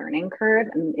unique learning curve,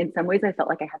 and in some ways I felt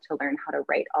like I had to learn how to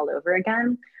write all over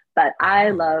again. But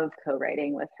I love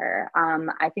co-writing with her.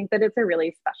 I think that it's a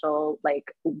really special like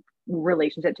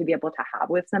relationship to be able to have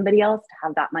with somebody else, to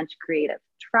have that much creative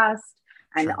trust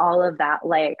and Sure. all of that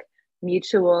like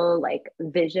mutual like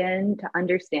vision to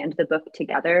understand the book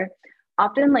together.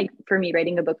 Often, like for me,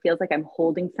 writing a book feels like I'm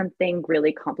holding something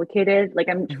really complicated, like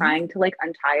I'm Mm-hmm. trying to like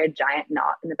untie a giant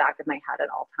knot in the back of my head at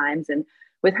all times. And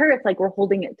with her, it's like we're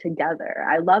holding it together.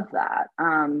 I love that.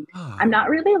 I'm not Oh,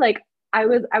 really like, I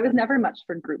was never much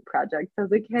for group projects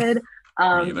as a kid. me They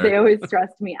either. always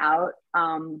stressed me out.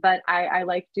 But I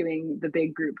like doing the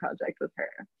big group project with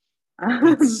her.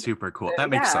 That's Um, super cool. but That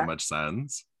makes so yeah, much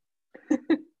sense.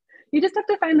 you just have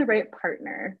to find the right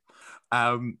partner.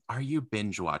 Are you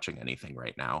binge watching anything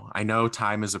right now? I know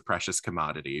time is a precious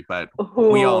commodity, but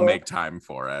we all Oh, make time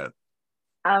for it.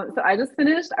 so I just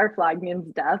finished Our Flag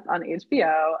Means Death on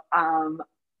HBO.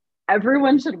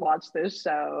 Everyone should watch this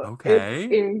show. It's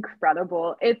Okay,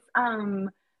 incredible.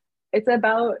 It's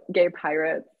about gay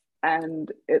pirates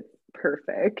and it's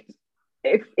perfect.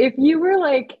 If you were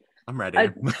like I'm a ready.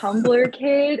 Tumblr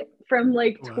kid from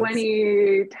like Was.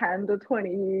 2010 to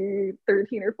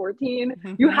 2013 or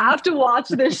 14, you Mhm. have to watch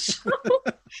this show.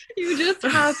 You just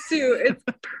have to. It's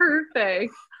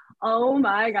perfect. Oh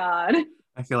my God.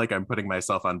 I feel like I'm putting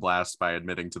myself on blast by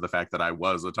admitting to the fact that I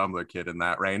was a Tumblr kid in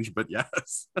that range, but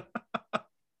yes.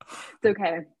 It's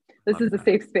okay. This Love is a that.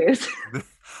 safe space.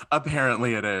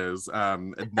 Apparently it is.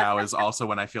 Now is also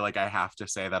when I feel like I have to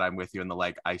say that I'm with you in the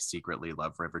like, I secretly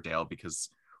love Riverdale because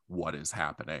what is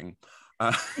happening?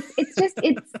 Uh, It's just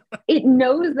it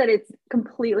knows that it's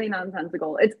completely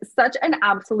nonsensical. It's such an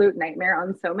absolute nightmare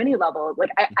on so many levels.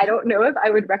 Like I don't know if I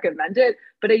would recommend it,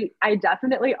 but I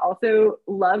definitely also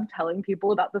love telling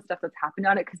people about the stuff that's happened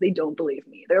on it because they don't believe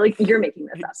me. They're like, you're making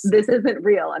this up. ex- This isn't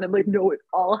real. And I'm like, no, it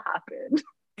all happened.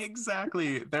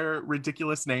 exactly. Their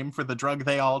ridiculous name for the drug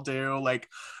they all do, like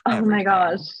Oh my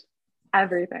gosh.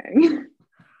 everything. Everything.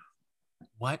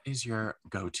 What is your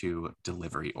go-to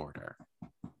delivery order?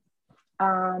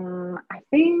 I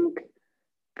think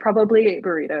probably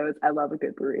burritos. I love a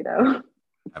good burrito.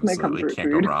 It's my Absolutely comfort can't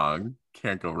go food. wrong.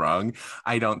 Can't go wrong.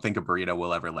 I don't think a burrito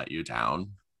will ever let you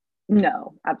down.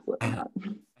 No, absolutely And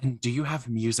not. do you have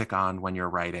music on when you're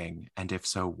writing? And if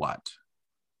so, what?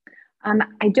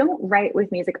 I don't write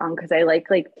with music on because I like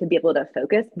to be able to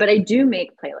focus, but I do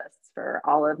make playlists for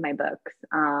all of my books.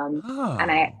 And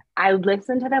Oh, I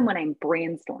listen to them when I'm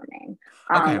brainstorming,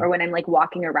 okay. or when I'm like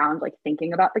walking around like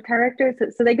thinking about the characters.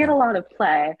 So they get Yeah, a lot of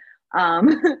play. Um,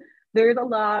 there's a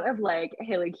lot of like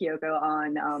Haley Kiyoko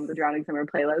on the Drowning Summer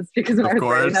playlist because when I of was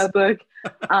writing course. that book,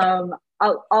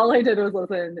 all I did was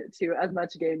listen to as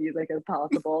much gay music as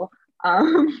possible.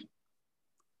 Um,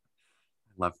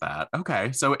 Love that.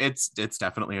 Okay, so it's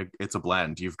definitely it's a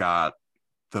blend. You've got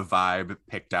the vibe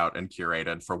picked out and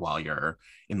curated for while you're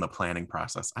in the planning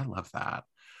process. I love that.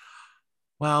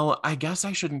 Well, I guess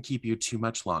I shouldn't keep you too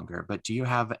much longer, but do you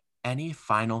have any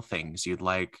final things you'd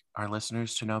like our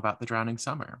listeners to know about the Drowning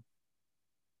Summer?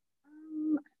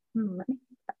 let me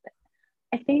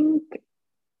I think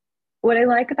what I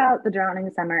like about The Drowning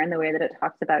Summer and the way that it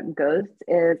talks about ghosts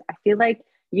is I feel like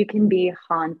you can be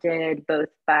haunted both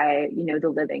by, the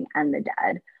living and the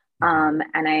dead. Mhm.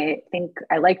 And I think,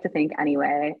 I like to think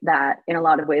anyway, that in a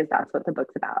lot of ways, that's what the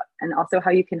book's about. And also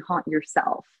how you can haunt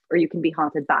yourself or you can be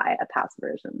haunted by a past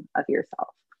version of yourself.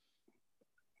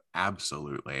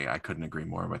 Absolutely. I couldn't agree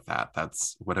more with that.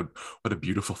 That's what a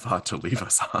beautiful thought to leave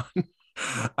us on.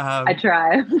 I um,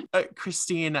 try.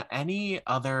 Christine, any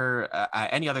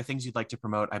other things you'd like to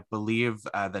promote? I believe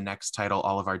the next title,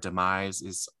 All of Our Demise,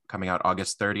 is coming out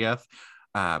August 30th.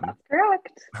 Um, That's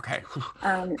correct. okay.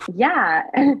 Yeah,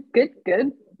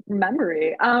 good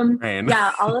memory. Rain.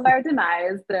 Yeah, All of Our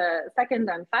Demise, the second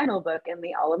and final book in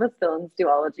the All of Us Villains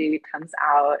duology, comes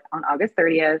out on August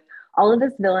 30th. All of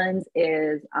Us Villains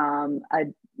is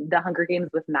the Hunger Games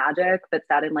with magic, but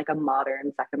set in like a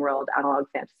modern second world analog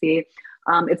fantasy.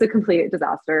 It's a complete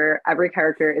disaster. Every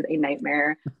character is a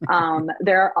nightmare.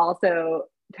 There are also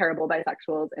terrible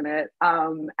bisexuals in it,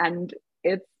 and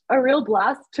it's a real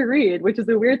blast to read, which is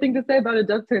a weird thing to say about a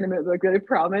Duck Tournament book, but I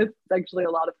promise it's actually a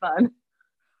lot of fun.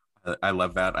 I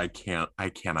love that. I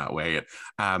cannot wait.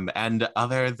 And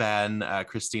other than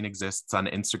Christine exists on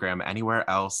Instagram, anywhere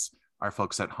else our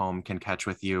folks at home can catch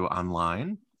with you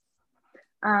online?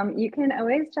 You can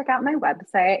always check out my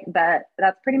website, but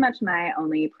that's pretty much my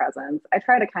only presence. I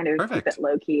try to kind of keep it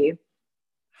low key.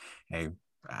 Hey,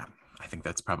 I think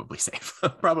that's probably safe,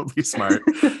 probably smart.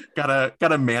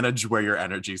 gotta manage where your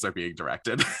energies are being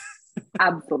directed.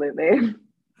 Absolutely.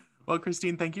 Well,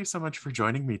 Christine, thank you so much for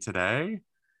joining me today.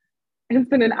 It's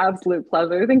been an absolute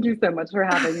pleasure. Thank you so much for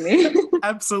having me.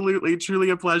 Absolutely, truly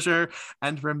a pleasure.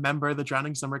 And remember, The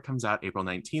Drowning Summer comes out April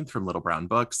 19th from Little Brown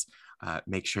Books.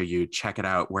 Make sure you check it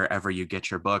out wherever you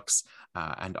get your books,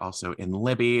 and also in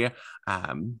Libby.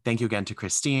 Thank you again to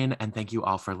Christine, and thank you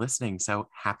all for listening. So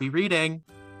happy reading.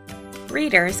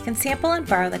 Readers can sample and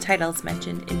borrow the titles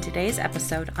mentioned in today's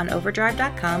episode on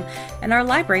overdrive.com, and our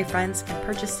library friends can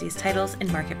purchase these titles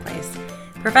in Marketplace.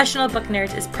 Professional Book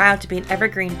Nerds is proud to be an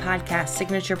Evergreen Podcast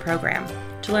signature program.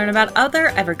 To learn about other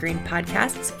Evergreen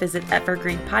podcasts, visit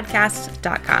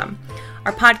evergreenpodcast.com.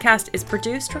 Our podcast is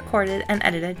produced, recorded, and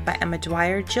edited by Emma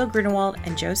Dwyer, Jill Grunewald,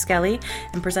 and Joe Skelly,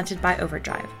 and presented by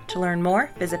Overdrive. To learn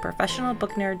more, visit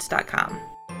professionalbooknerds.com.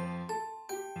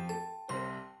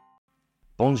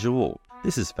 Bonjour,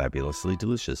 this is Fabulously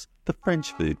Delicious, the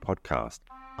French food podcast.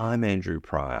 I'm Andrew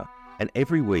Pryor, and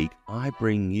every week I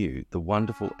bring you the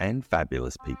wonderful and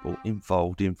fabulous people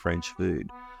involved in French food,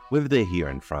 whether they're here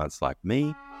in France like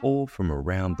me or from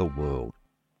around the world.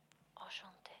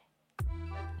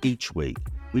 Each week,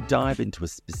 we dive into a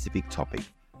specific topic,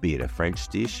 be it a French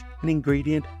dish, an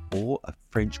ingredient, or a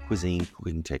French cuisine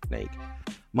cooking technique.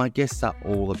 My guests are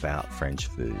all about French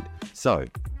food, so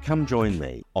come join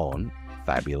me on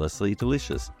Fabulously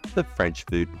Delicious, the French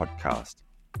food podcast.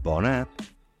 Bon app!